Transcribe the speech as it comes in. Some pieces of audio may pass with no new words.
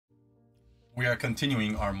We are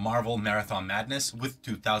continuing our Marvel Marathon Madness with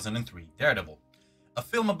 2003 Daredevil, a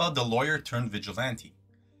film about the lawyer turned vigilante.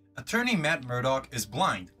 Attorney Matt Murdock is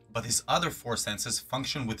blind, but his other four senses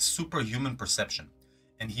function with superhuman perception,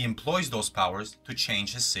 and he employs those powers to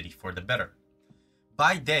change his city for the better.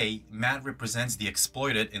 By day, Matt represents the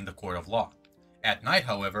exploited in the court of law. At night,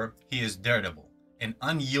 however, he is Daredevil, an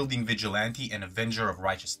unyielding vigilante and avenger of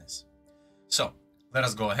righteousness. So, let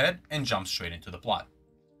us go ahead and jump straight into the plot.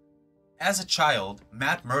 As a child,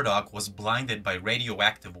 Matt Murdock was blinded by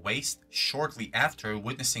radioactive waste shortly after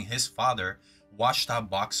witnessing his father, washed-up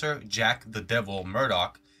boxer Jack the Devil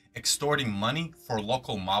Murdock, extorting money for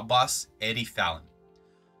local mob boss Eddie Fallon.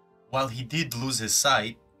 While he did lose his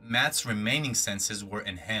sight, Matt's remaining senses were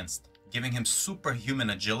enhanced, giving him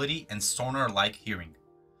superhuman agility and sonar-like hearing.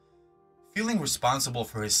 Feeling responsible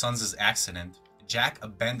for his son's accident, Jack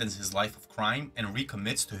abandons his life of crime and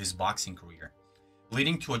recommits to his boxing career,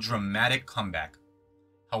 leading to a dramatic comeback.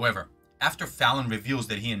 However, after Fallon reveals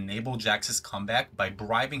that he enabled Jack's comeback by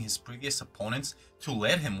bribing his previous opponents to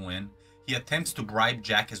let him win, he attempts to bribe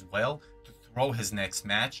Jack as well to throw his next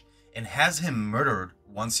match and has him murdered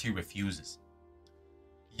once he refuses.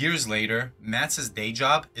 Years later, Matt's day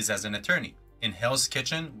job is as an attorney in Hell's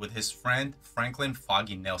Kitchen with his friend Franklin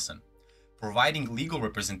Foggy Nelson, providing legal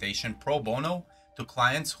representation pro bono to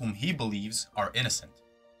clients whom he believes are innocent.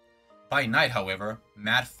 By night, however,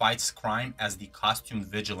 Matt fights crime as the costumed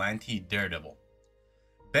vigilante Daredevil.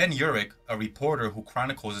 Ben Urich, a reporter who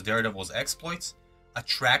chronicles Daredevil's exploits,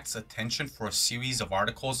 attracts attention for a series of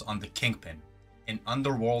articles on the Kingpin, an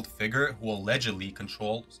underworld figure who allegedly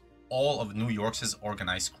controls all of New York's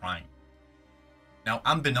organized crime. Now,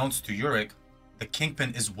 unbeknownst to Urich, the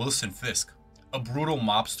Kingpin is Wilson Fisk, a brutal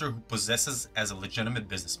mobster who possesses as a legitimate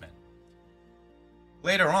businessman.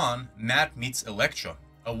 Later on, Matt meets Elektra,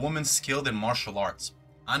 a woman skilled in martial arts,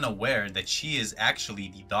 unaware that she is actually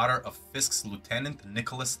the daughter of Fisk's lieutenant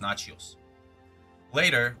Nicholas Nachios.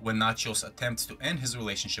 Later, when Nachios attempts to end his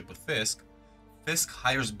relationship with Fisk, Fisk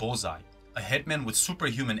hires Bullseye, a hitman with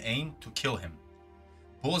superhuman aim, to kill him.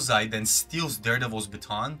 Bullseye then steals Daredevil's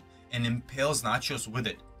baton and impales Nachios with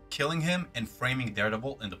it, killing him and framing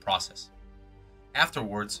Daredevil in the process.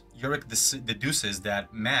 Afterwards, Urich deduces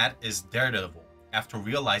that Matt is Daredevil after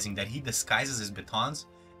realizing that he disguises his batons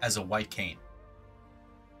as a white cane.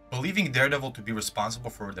 Believing Daredevil to be responsible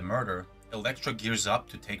for the murder, Elektra gears up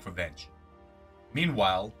to take revenge.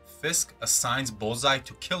 Meanwhile, Fisk assigns Bullseye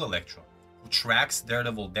to kill Elektra, who tracks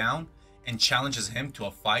Daredevil down and challenges him to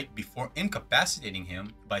a fight before incapacitating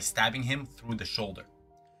him by stabbing him through the shoulder.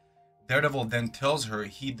 Daredevil then tells her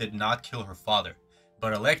he did not kill her father,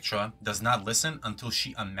 but Elektra does not listen until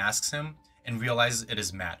she unmasks him and realizes it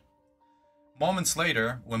is Matt. Moments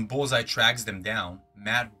later, when Bullseye tracks them down,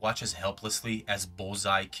 Matt watches helplessly as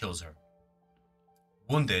Bullseye kills her.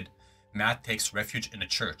 Wounded, Matt takes refuge in a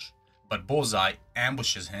church, but Bullseye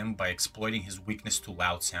ambushes him by exploiting his weakness to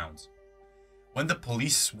loud sounds. When the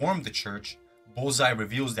police swarm the church, Bullseye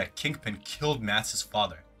reveals that Kingpin killed Matt's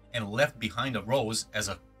father and left behind a rose as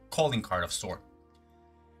a calling card of sort.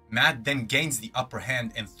 Matt then gains the upper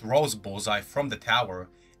hand and throws Bullseye from the tower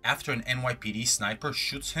after an NYPD sniper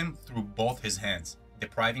shoots him through both his hands,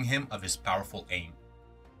 depriving him of his powerful aim.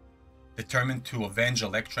 Determined to avenge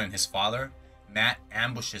Elektra and his father, Matt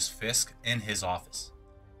ambushes Fisk in his office.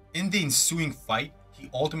 In the ensuing fight, he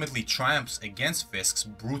ultimately triumphs against Fisk's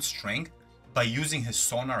brute strength by using his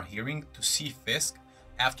sonar hearing to see Fisk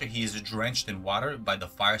after he is drenched in water by the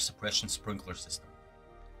fire suppression sprinkler system.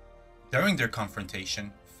 During their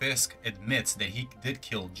confrontation, Fisk admits that he did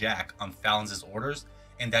kill Jack on Fallon's orders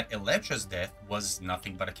and that Elektra's death was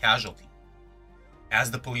nothing but a casualty.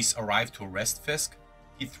 As the police arrive to arrest Fisk,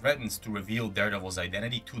 he threatens to reveal Daredevil's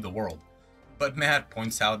identity to the world, but Matt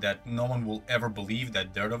points out that no one will ever believe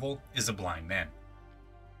that Daredevil is a blind man.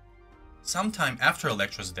 Sometime after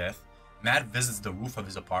Elektra's death, Matt visits the roof of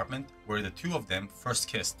his apartment where the two of them first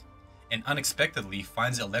kissed, and unexpectedly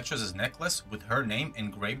finds Elektra's necklace with her name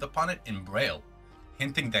engraved upon it in Braille,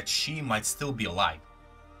 hinting that she might still be alive.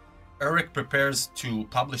 Urich prepares to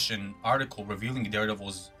publish an article revealing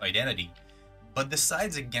Daredevil's identity, but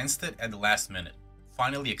decides against it at the last minute,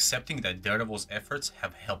 finally accepting that Daredevil's efforts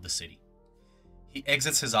have helped the city. He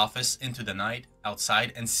exits his office into the night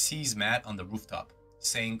outside and sees Matt on the rooftop,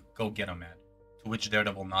 saying, "Go get him, Matt," to which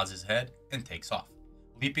Daredevil nods his head and takes off,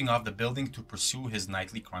 leaping off the building to pursue his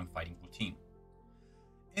nightly crime-fighting routine.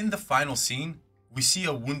 In the final scene, we see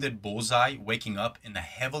a wounded Bullseye waking up in a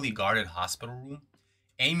heavily guarded hospital room,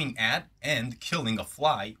 aiming at and killing a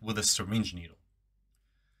fly with a syringe needle.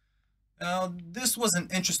 Now, this was an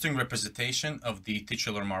interesting representation of the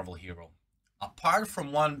titular Marvel hero. Apart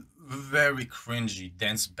from one very cringy,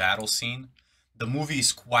 dense battle scene, the movie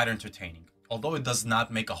is quite entertaining, although it does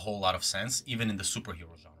not make a whole lot of sense, even in the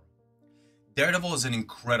superhero genre. Daredevil is an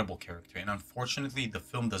incredible character, and unfortunately, the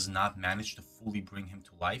film does not manage to fully bring him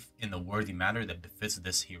to life in a worthy manner that befits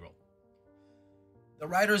this hero. The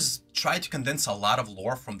writers tried to condense a lot of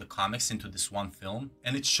lore from the comics into this one film,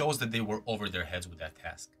 and it shows that they were over their heads with that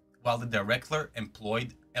task, while the director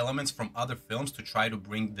employed elements from other films to try to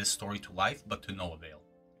bring this story to life, but to no avail.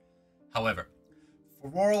 However,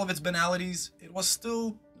 for all of its banalities, it was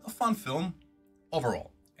still a fun film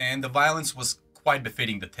overall, and the violence was quite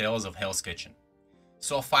befitting the tales of Hell's Kitchen.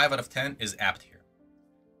 So a 5 out of 10 is apt here.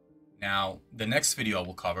 Now, the next video I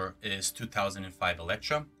will cover is 2005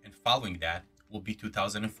 Elektra, and following that will be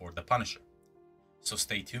 2004 The Punisher. So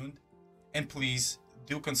stay tuned, and please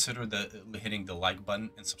do consider hitting the like button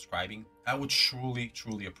and subscribing. I would truly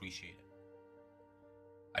appreciate it.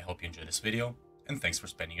 I hope you enjoyed this video, and thanks for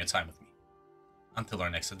spending your time with me. Until our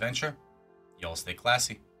next adventure, y'all stay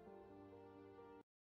classy.